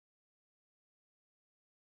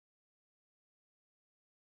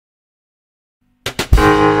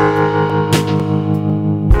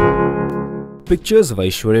Pictures of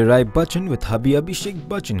Aishwarya Rai Bachchan with hubby Abhishek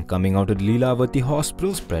Bachchan coming out at Lilavati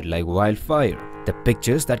Hospital spread like wildfire. The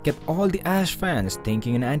pictures that kept all the Aish fans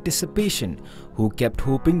thinking in anticipation, who kept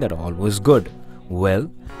hoping that all was good. Well,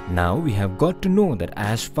 now we have got to know that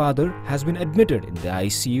Aish's father has been admitted in the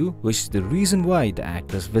ICU, which is the reason why the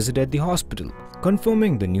actress visited the hospital.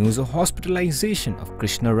 Confirming the news of hospitalization of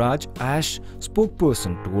Krishna Raj, Aish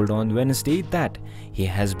spokesperson told on Wednesday that he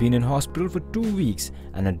has been in hospital for 2 weeks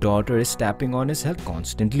and a daughter is tapping on his health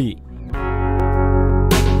constantly.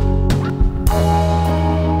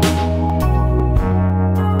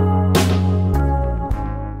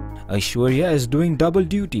 Aishwarya is doing double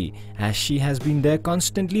duty as she has been there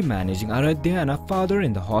constantly managing Aaradhya and her father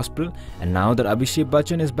in the hospital, and now that Abhishek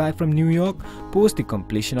Bachchan is back from New York post the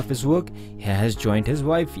completion of his work, he has joined his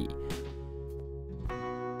wifey.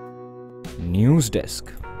 News Desk.